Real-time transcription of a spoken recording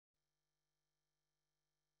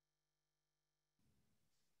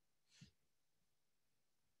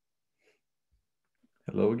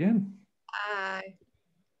Hello again. Hi.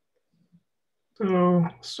 So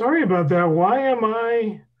sorry about that. Why am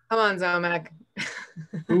I? Come on, Zomac.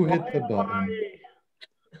 Who hit the button?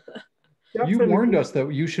 You Definitely warned us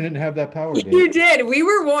that you shouldn't have that power, Dave. You did. We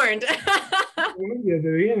were warned. at the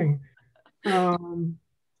beginning.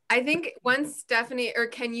 I think once Stephanie, or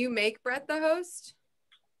can you make Brett the host?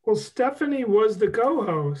 Well, Stephanie was the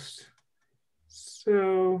co-host.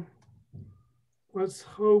 So let's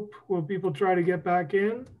hope, will people try to get back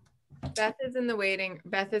in? Beth is in the waiting.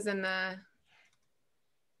 Beth is in the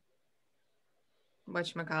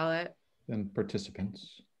whatchamacallit. And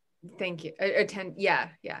participants. Thank you. Attend. Yeah.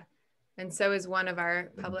 And so is one of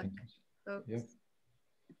our public folks. Yep.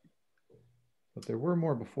 But there were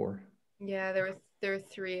more before. Yeah, there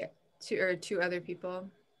were two other people.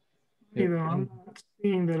 You know, I'm not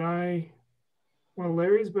seeing that well,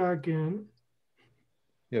 Larry's back in.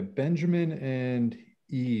 Yeah, Benjamin and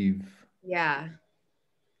Eve. Yeah.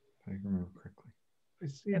 If I remember correctly. I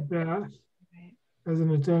see Beth as an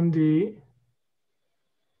attendee.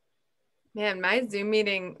 Man, my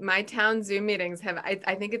town Zoom meetings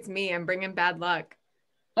I think it's me. I'm bringing bad luck.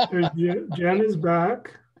 Jen is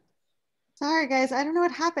back. Sorry, guys. I don't know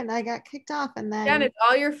what happened. I got kicked off and then... Jen, it's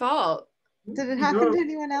all your fault. Did it happen to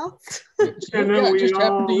anyone else? Yeah, no, it just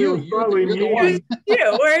happened to you. You're the one.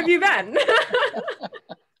 You, where have you been?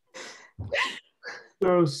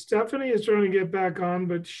 So Stephanie is trying to get back on,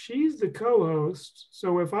 but she's the co-host.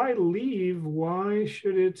 So if I leave, why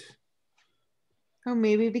should it? Oh,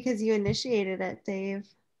 maybe because you initiated it, Dave.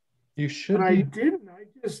 You should. But I didn't.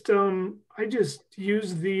 I just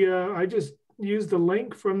used the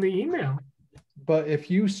link from the email. But if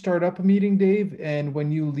you start up a meeting, Dave, and when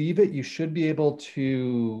you leave it, you should be able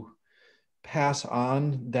to pass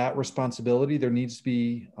on that responsibility. There needs to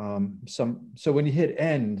be so when you hit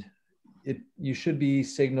end, you should be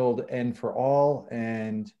signaled end for all,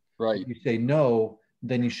 and right. If you say no,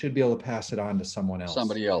 then you should be able to pass it on to someone else.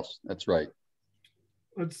 Somebody else, that's right.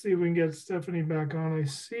 Let's see if we can get Stephanie back on. I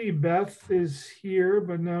see Beth is here,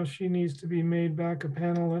 but now she needs to be made back a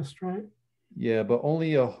panelist, right? Yeah, but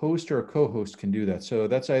only a host or a co-host can do that. So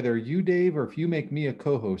that's either you, Dave, or if you make me a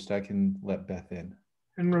co-host, I can let Beth in.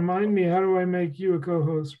 And remind me, how do I make you a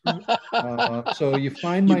co-host? So you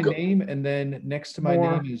find my name, and then next to my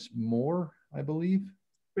name is Moore, I believe.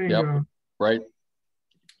 Bingo. Yep. Right.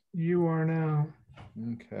 You are now.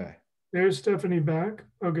 Okay. There's Stephanie back.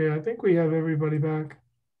 Okay, I think we have everybody back.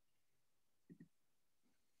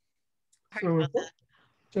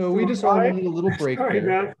 So we just all wanted a little break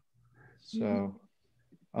there. Beth. So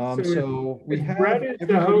we have Brett is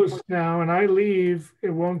the host now, and I leave. It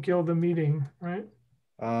won't kill the meeting, right?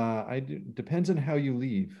 Depends on how you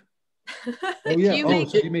leave. Oh yeah.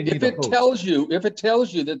 If it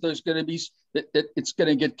tells you that there's going to be that it's going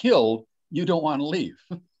to get killed, you don't want to leave.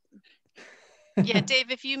 Yeah,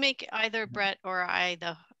 Dave. If you make either Brett or I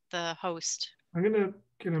the host, Can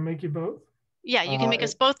I make you both? Yeah, you can make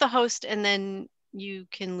us both the host, and then you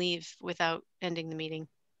can leave without ending the meeting.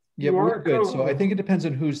 Yeah, we're good. So I think it depends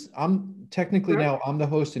on I'm technically now I'm the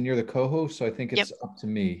host and you're the co-host. So I think it's up to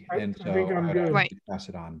me. And so I think right. pass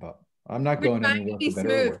it on, but I'm not going anywhere. Be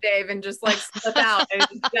smooth, Dave, and just like slip out.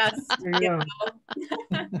 Just, yeah.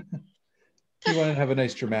 You want to have a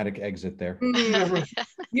nice dramatic exit there.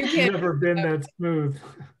 You've never been that smooth.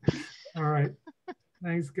 All right.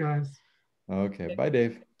 Thanks, guys. Okay. Bye,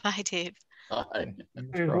 Dave. Bye, Dave. Bye.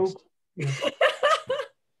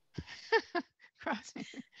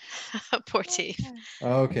 Poor Dave.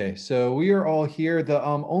 Okay, so we are all here. The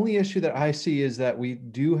only issue that I see is that we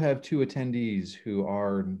do have 2 attendees who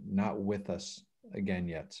are not with us again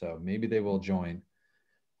yet. So maybe they will join.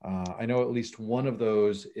 I know at least one of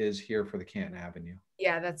those is here for the Canton Avenue.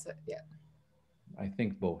 Yeah, that's it. Yeah. I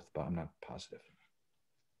think both, but I'm not positive.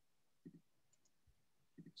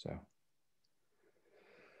 So.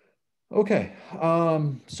 Okay,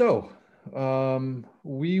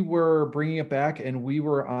 we were bringing it back, and we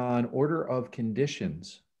were on order of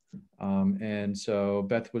conditions. And so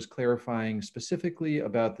Beth was clarifying specifically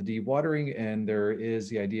about the dewatering, and there is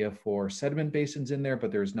the idea for sediment basins in there,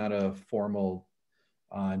 but there's not a formal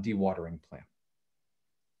dewatering plan.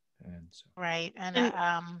 And so. Right, and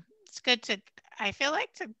it's good I feel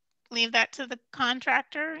like to leave that to the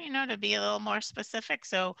contractor, to be a little more specific.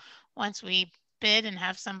 So once we bid and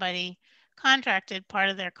have somebody contracted, part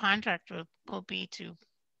of their contract will be to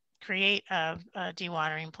create a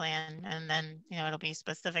dewatering plan, and then it'll be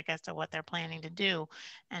specific as to what they're planning to do,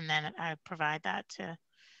 and then I provide that to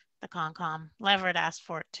the Concom. Leverett asked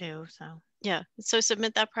for it too, so yeah. So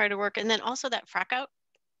submit that prior to work, and then also that frack out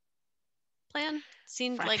plan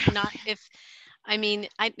seemed like not if I mean,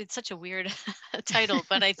 it's such a weird title,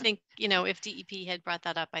 but I think, you know, if DEP had brought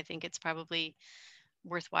that up, I think it's probably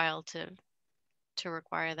worthwhile to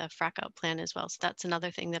require the frack out plan as well. So that's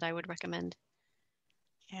another thing that I would recommend.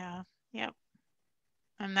 Yeah, yep.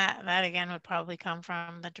 And that again would probably come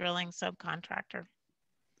from the drilling subcontractor.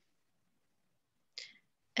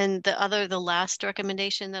 And the last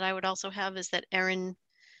recommendation that I would also have is that Erin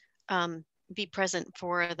be present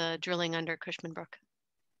for the drilling under Cushman Brook.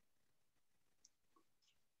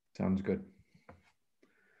 Sounds good.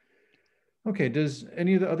 Okay, does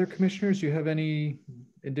any of the other commissioners, you have any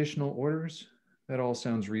additional orders? That all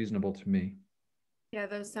sounds reasonable to me. Yeah,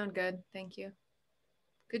 those sound good. Thank you.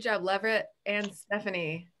 Good job, Leverett and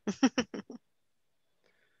Stephanie.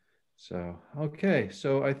 So, okay,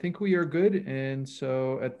 so I think we are good. And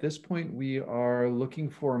so at this point, we are looking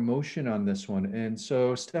for a motion on this one. And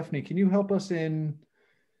so Stephanie, can you help us in,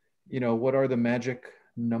 what are the magic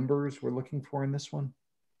numbers we're looking for in this one?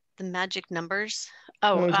 The magic numbers.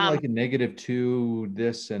 Like a -2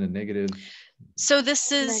 this and a negative. So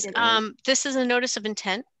this is Negative. this is a notice of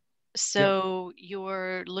intent. So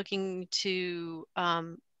you're looking to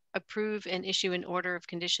approve and issue an order of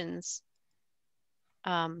conditions.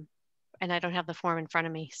 And I don't have the form in front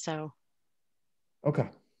of me, so. Okay.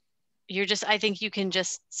 I think you can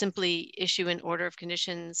just simply issue an order of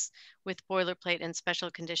conditions with boilerplate and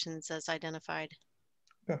special conditions as identified.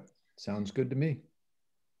 Okay, sounds good to me.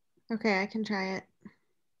 Okay, I can try it.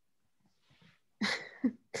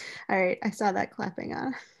 All right, I saw that clapping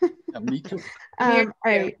on. Yeah, me too. All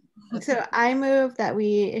right, so I move that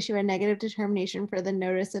we issue a negative determination for the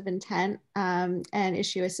notice of intent and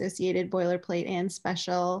issue associated boilerplate and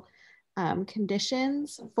special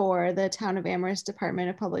conditions for the Town of Amherst Department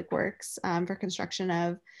of Public Works for construction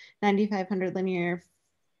of 9,500 linear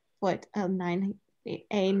foot, a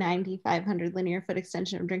 9,500 linear foot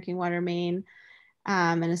extension of drinking water main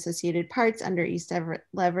and associated parts under East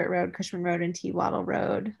Leverett Road, Cushman Road, and T. Waddle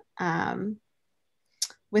Road,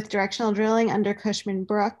 with directional drilling under Cushman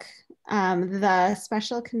Brook. The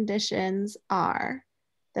special conditions are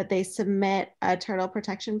that they submit a turtle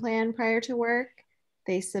protection plan prior to work,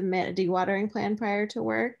 they submit a dewatering plan prior to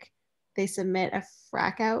work, they submit a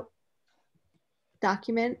frack out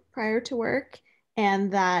document prior to work,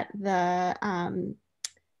 and that the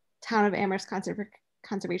Town of Amherst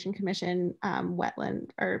Conservation Commission wetland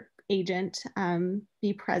or agent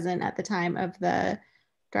be present at the time of the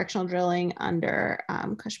directional drilling under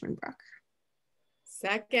Cushman Brook.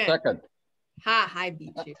 Second. Ha, I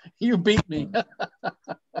beat you. You beat me.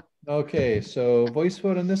 Okay, so voice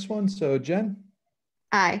vote on this one. So Jen?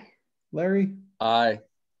 Aye. Larry? Aye.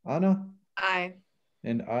 Anna? Aye.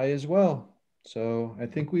 And I as well. So I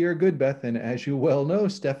think we are good, Beth. And as you well know,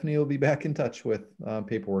 Stephanie will be back in touch with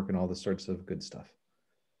paperwork and all the sorts of good stuff.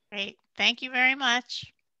 Great. Thank you very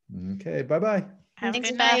much. Okay, bye-bye. Have a Thanks,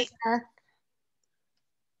 good Beth. night.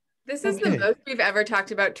 This is Okay. the most we've ever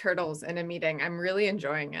talked about turtles in a meeting. I'm really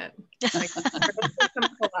enjoying it. Like, turtles have come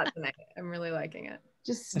up a lot tonight. I'm really liking it.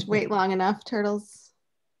 Just wait long enough, turtles.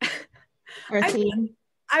 Or I theme.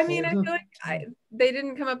 I mean, I feel like they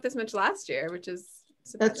didn't come up this much last year, which is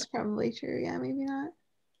surprising. That's probably true. Yeah, maybe not.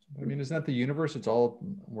 I mean, isn't that the universe?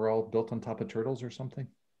 We're all built on top of turtles or something?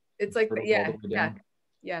 It's like, Turtles all yeah, the way yeah, down.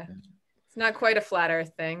 yeah. It's not quite a flat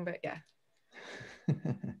Earth thing, but yeah,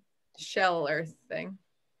 shell Earth thing.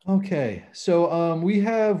 Okay, so we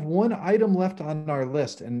have one item left on our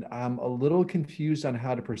list, and I'm a little confused on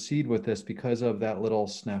how to proceed with this because of that little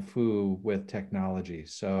snafu with technology.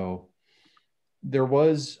 So there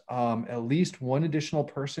was at least one additional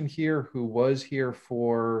person here who was here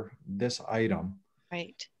for this item.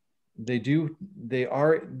 Right. They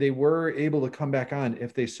were able to come back on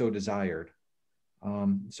if they so desired.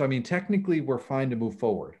 So I mean, technically we're fine to move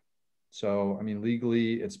forward. So, I mean,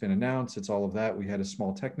 legally it's been announced, it's all of that. We had a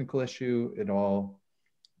small technical issue. It all,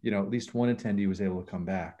 at least one attendee was able to come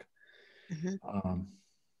back. Mm-hmm.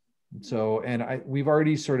 We've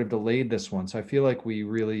already sort of delayed this one. So I feel like we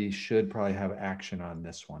really should probably have action on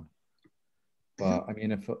this one. But I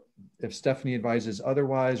mean, if Stephanie advises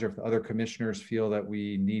otherwise, or if the other commissioners feel that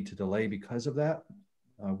we need to delay because of that,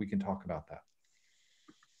 we can talk about that.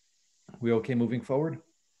 We okay moving forward?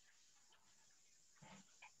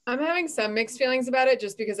 I'm having some mixed feelings about it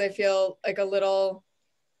just because I feel like a little,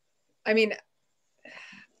 I mean,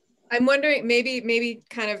 I'm wondering maybe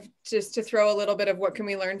kind of just to throw a little bit of what can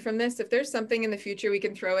we learn from this? If there's something in the future we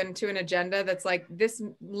can throw into an agenda that's like, this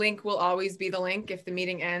link will always be the link. If the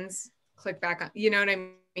meeting ends, click back on, you know what I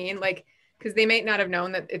mean? Like, because they may not have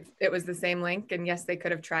known that it was the same link, and yes, they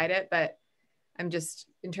could have tried it, but I'm just,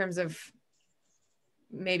 in terms of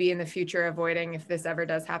maybe in the future avoiding if this ever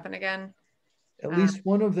does happen again, At least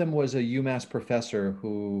one of them was a UMass professor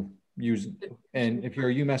who used, and if you're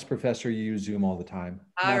a UMass professor, you use Zoom all the time.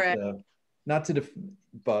 All right.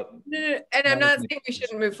 But. No, and I'm not saying we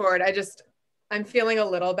shouldn't move forward. I'm feeling a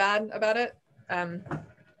little bad about it. Yeah.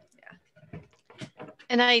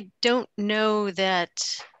 And I don't know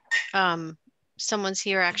that someone's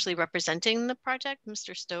here actually representing the project.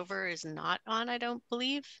 Mr. Stover is not on, I don't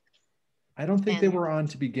believe. I don't think they were on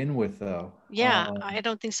to begin with, though. Yeah, I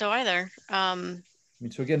don't think so either. I mean,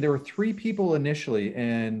 so again, there were 3 people initially,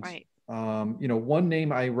 and right. You know, one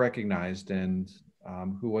name I recognized, and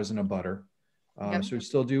who wasn't a butter. Yep. So we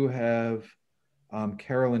still do have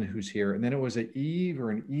Carolyn, who's here, and then it was an Eve or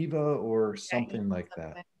an Eva or something like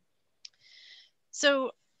that.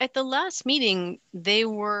 So at the last meeting, they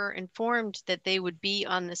were informed that they would be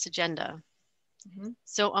on this agenda.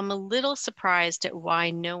 So I'm a little surprised at why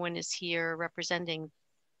no one is here representing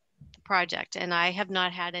the project. And I have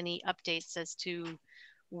not had any updates as to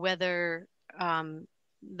whether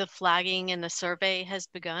the flagging and the survey has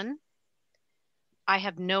begun. I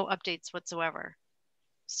have no updates whatsoever.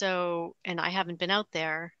 So, and I haven't been out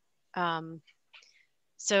there.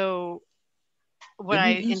 So what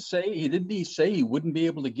didn't he say he wouldn't be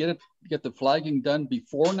able to get the flagging done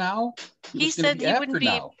before now? He said he wouldn't be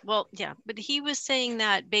now. Well, yeah, but he was saying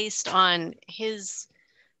that based on his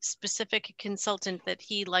specific consultant that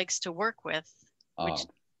he likes to work with, which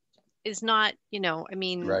is not, you know, I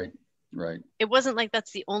mean, right. It wasn't like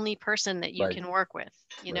that's the only person that you can work with,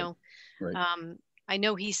 you know. Right. I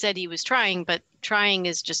know he said he was trying, but trying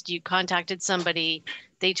is just you contacted somebody,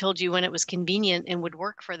 they told you when it was convenient and would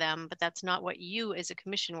work for them, but that's not what you as a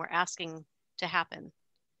commission were asking to happen.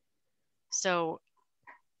 So,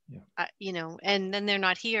 you know, and then they're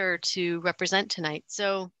not here to represent tonight.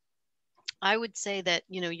 So I would say that,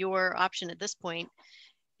 you know, your option at this point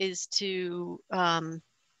is to,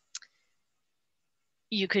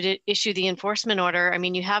 you could issue the enforcement order. I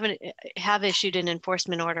mean, you have issued an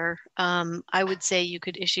enforcement order. I would say you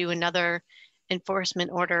could issue another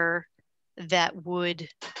enforcement order that would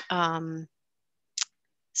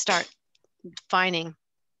start fining.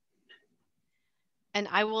 And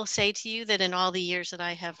I will say to you that in all the years that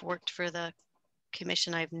I have worked for the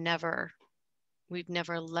commission, we've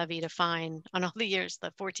never levied a fine. On all the years,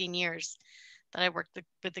 the 14 years that I worked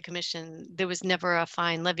with the commission, there was never a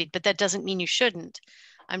fine levied, but that doesn't mean you shouldn't.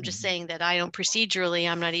 I'm just saying that I don't procedurally,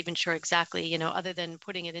 I'm not even sure exactly, you know, other than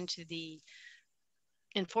putting it into the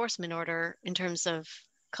enforcement order in terms of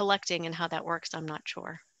collecting and how that works, I'm not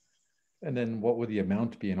sure. And then what would the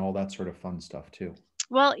amount be and all that sort of fun stuff too?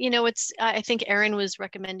 Well, you know, I think Aaron was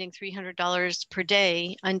recommending $300 per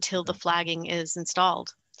day until the flagging is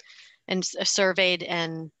installed and surveyed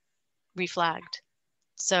and reflagged.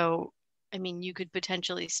 So, I mean, you could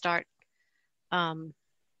potentially start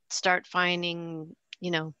finding, you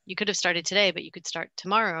know, you could have started today, but you could start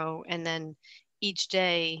tomorrow. And then each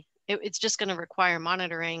day, it's just going to require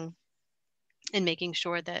monitoring and making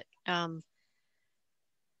sure that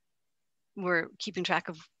we're keeping track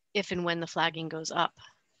of if and when the flagging goes up,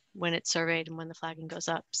 when it's surveyed and when the flagging goes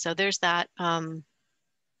up. So there's that. You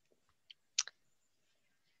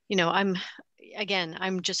know, I'm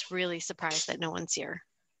just really surprised that no one's here.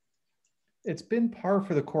 It's been par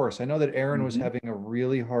for the course. I know that Aaron was having a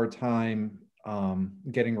really hard time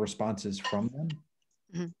getting responses from them.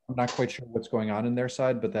 I'm not quite sure what's going on in their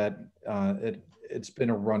side, but that it's been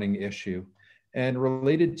a running issue. And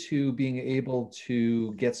related to being able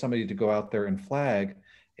to get somebody to go out there and flag,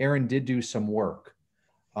 Aaron did do some work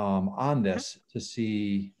on this to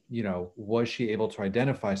see, you know, was she able to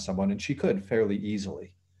identify someone, and she could fairly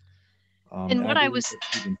easily. And what I was,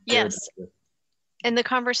 yes. And the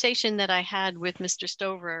conversation that I had with Mr.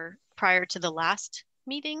 Stover prior to the last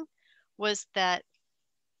meeting was that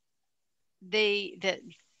that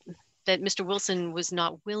Mr. Wilson was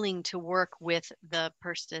not willing to work with the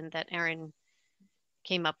person that Aaron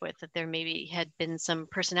came up with, that there maybe had been some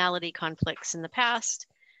personality conflicts in the past.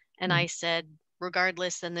 And I said,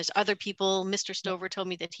 regardless, then there's other people. Mr. Stover told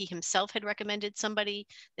me that he himself had recommended somebody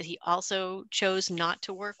that he also chose not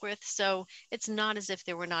to work with. So it's not as if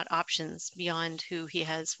there were not options beyond who he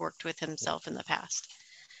has worked with himself in the past.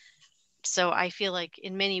 So I feel like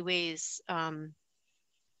in many ways,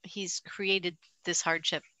 he's created this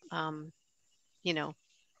hardship, you know,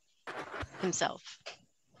 himself.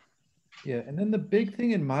 Yeah, and then the big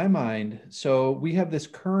thing in my mind, so we have this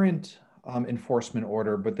current enforcement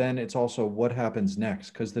order, but then it's also what happens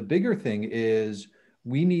next, because the bigger thing is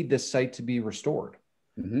we need this site to be restored.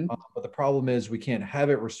 But the problem is we can't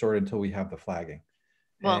have it restored until we have the flagging.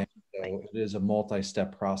 Well, and so it is a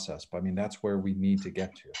multi-step process, but I mean, that's where we need to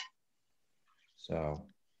get to. So.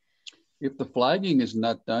 If the flagging is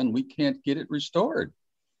not done, we can't get it restored.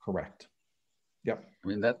 Correct. Yep. I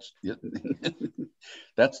mean, that's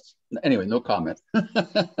anyway, no comment.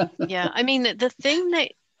 Yeah, I mean, the thing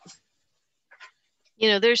that,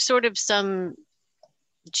 there's sort of some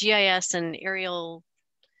GIS and aerial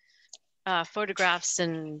photographs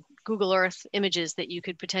and Google Earth images that you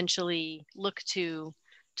could potentially look to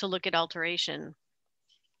look at alteration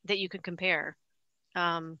that you could compare.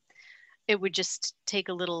 It would just take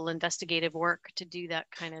a little investigative work to do that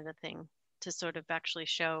kind of a thing, to sort of actually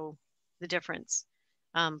show the difference.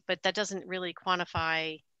 But that doesn't really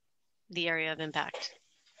quantify the area of impact.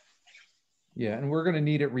 Yeah, and we're going to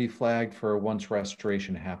need it reflagged for once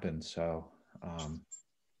restoration happens. So,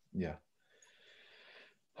 yeah.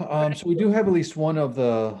 So we do have at least one of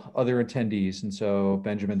the other attendees. And so,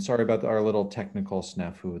 Benjamin, sorry about our little technical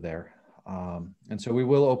snafu there. And so we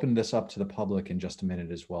will open this up to the public in just a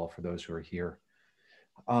minute as well for those who are here.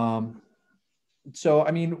 So,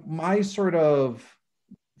 I mean, my sort of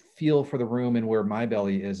feel for the room and where my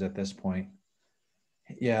belly is at this point.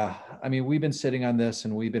 Yeah, I mean, we've been sitting on this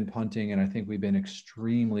and we've been punting, and I think we've been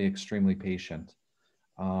extremely, extremely patient.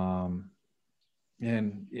 And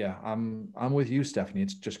yeah, I'm with you, Stephanie.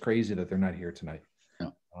 It's just crazy that they're not here tonight. Yeah.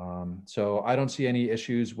 So I don't see any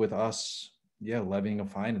issues with us, levying a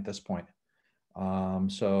fine at this point.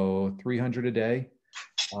 So 300 a day.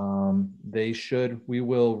 We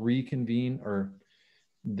will reconvene, or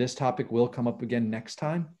this topic will come up again next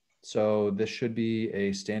time. So this should be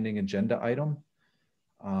a standing agenda item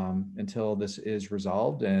until this is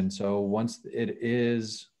resolved. And so once it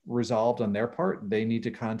is resolved on their part, they need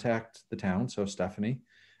to contact the town, so Stephanie,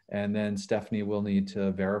 and then Stephanie will need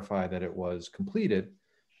to verify that it was completed.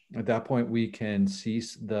 At that point, we can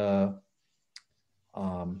cease the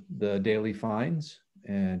daily fines,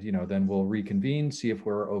 and then we'll reconvene, see if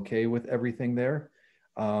we're okay with everything there.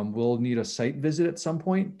 We'll need a site visit at some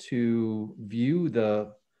point to view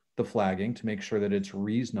the flagging to make sure that it's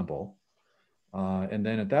reasonable. And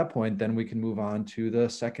then at that point, then we can move on to the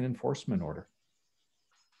second enforcement order.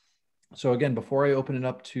 So again, before I open it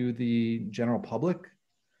up to the general public,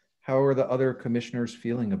 how are the other commissioners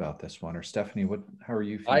feeling about this one? Or Stephanie, how are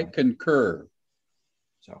you feeling? I concur.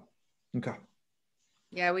 So, okay.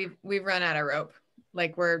 Yeah, we've run out of rope.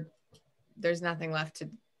 Like there's nothing left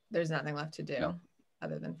to do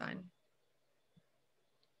other than fine.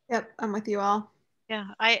 Yep, I'm with you all. Yeah,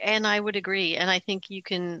 I would agree. And I think you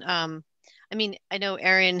can, I mean, I know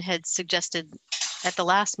Arian had suggested at the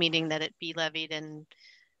last meeting that it be levied, and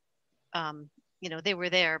they were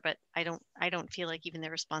there, but I don't feel like even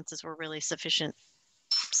their responses were really sufficient.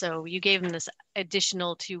 So you gave them this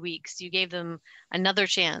additional 2 weeks. You gave them another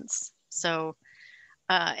chance. So,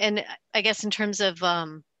 and I guess in terms of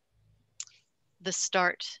the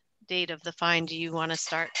start date of the fine, do you want to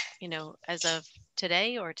start, as of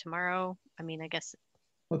today or tomorrow? I mean, I guess.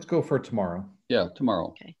 Let's go for tomorrow. Yeah, tomorrow.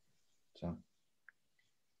 Okay. So.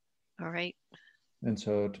 All right. And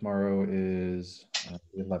so tomorrow is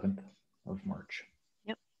the 11th of March.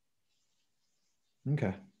 Yep.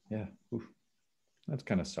 Okay. Yeah. Oof. That's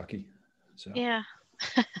kind of sucky. So. Yeah.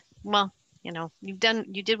 Well, you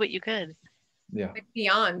did what you could. Yeah. Like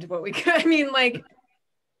beyond what we could. I mean, like.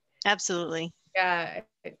 Absolutely. Yeah.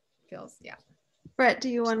 It feels, yeah. Brett, do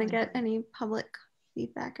you want to get any public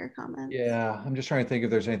feedback or comments? Yeah, I'm just trying to think if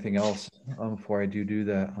there's anything else before I do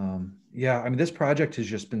that. Yeah, I mean, this project has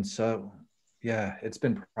just been it's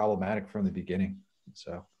been problematic from the beginning.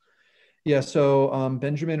 So, yeah, so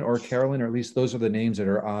Benjamin or Carolyn, or at least those are the names that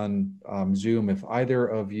are on Zoom. If either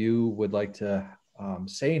of you would like to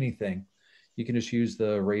say anything, you can just use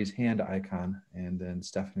the raise hand icon, and then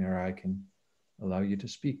Stephanie or I can allow you to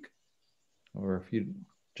speak. Or if you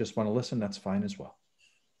just want to listen, that's fine as well.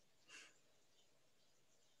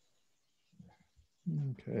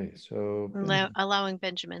 Okay, so allowing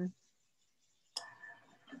Benjamin.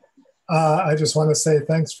 I just want to say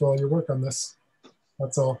thanks for all your work on this.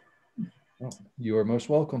 That's all. Oh, you are most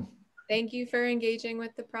welcome. Thank you for engaging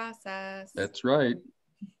with the process. That's right.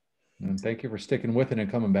 And thank you for sticking with it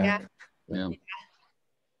and coming back. Yeah.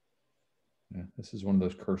 Yeah, this is one of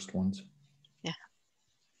those cursed ones. Yeah.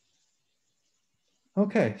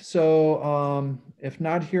 Okay, so if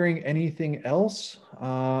not hearing anything else,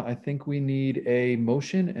 I think we need a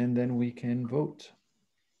motion and then we can vote.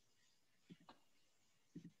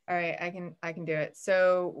 All right, I can do it.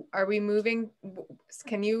 So are we moving?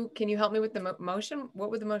 Can you help me with the motion?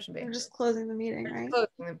 What would the motion be? We're just closing the meeting, right?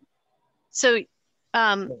 So,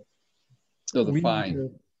 so the fine.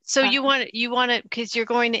 So you want to, because you're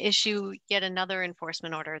going to issue yet another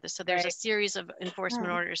enforcement order. So there's a series of enforcement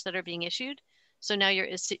orders that are being issued. So now you're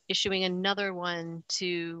issuing another one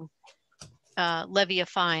to levy a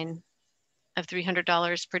fine of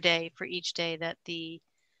 $300 per day for each day that the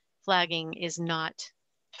flagging is not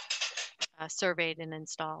surveyed and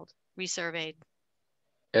installed, resurveyed.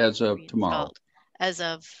 As of tomorrow. As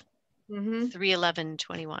of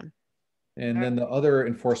 3/11/21. And then the other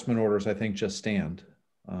enforcement orders, I think, just stand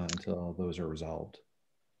until those are resolved.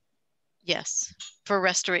 Yes, for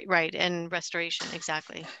restoration,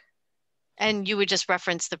 exactly. And you would just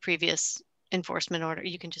reference the previous enforcement order.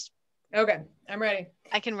 You can just. Okay, I'm ready.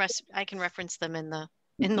 I can reference them in the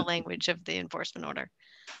language of the enforcement order.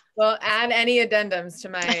 Well, add any addendums to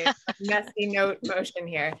my messy note motion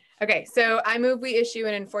here. Okay, so I move we issue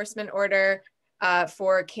an enforcement order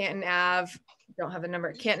for Canton Ave, don't have the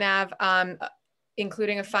number, Canton Ave,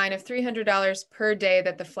 including a fine of $300 per day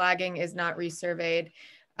that the flagging is not resurveyed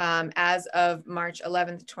as of March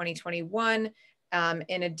 11th, 2021.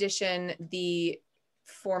 In addition, the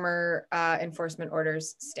former enforcement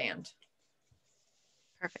orders stand.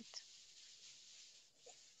 Perfect.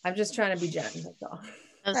 I'm just trying to be Jen, that's all.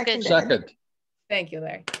 That was good. Second. Thank you,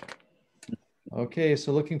 Larry. Okay,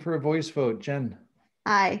 so looking for a voice vote. Jen?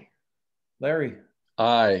 Aye. Larry?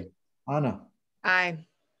 Aye. Anna? Aye.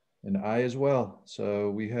 And I as well.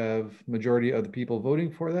 So we have majority of the people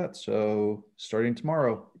voting for that. So starting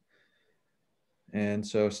tomorrow. And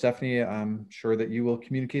so Stephanie, I'm sure that you will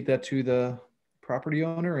communicate that to the property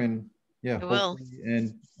owner, and yeah, I will.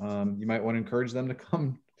 And you might want to encourage them to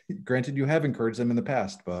come. Granted, you have encouraged them in the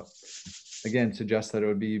past, but again, suggest that it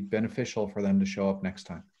would be beneficial for them to show up next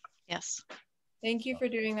time. Yes. Thank you for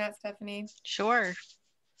doing that, Stephanie. Sure.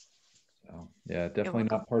 So yeah, definitely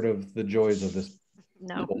not part of the joys of this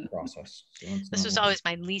whole process. So this was always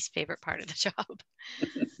my least favorite part of the job.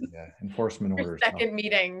 Yeah, enforcement orders. Second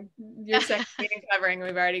meeting, your second meeting covering,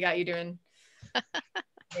 we've already got you doing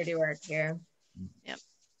dirty work here. Yep.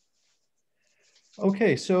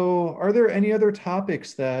 Okay, so are there any other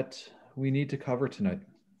topics that we need to cover tonight?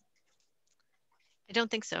 I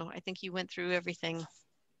don't think so. I think you went through everything.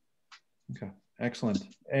 Okay, excellent.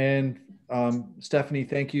 And Stephanie,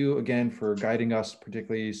 thank you again for guiding us,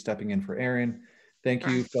 particularly stepping in for Aaron. Thank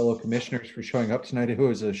you, fellow commissioners, for showing up tonight. It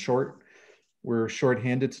was we're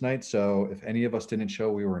short-handed tonight, so if any of us didn't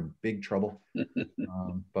show, we were in big trouble.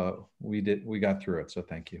 But we got through it, so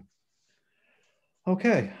thank you.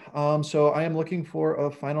 Okay, so I am looking for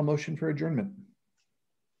a final motion for adjournment.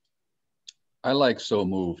 I like so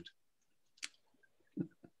moved.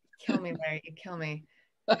 Kill me, Larry, you kill me.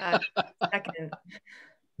 Second.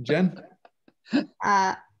 Jen?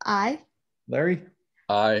 Aye. Larry?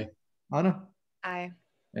 Aye. Anna? Aye.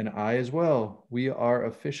 And I as well. We are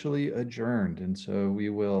officially adjourned. And so we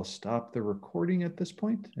will stop the recording at this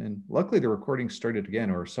point. And luckily the recording started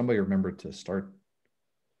again, or somebody remembered to start.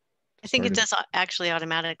 I think it does actually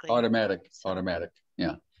automatically. Automatic.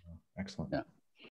 Yeah. Excellent. Yeah.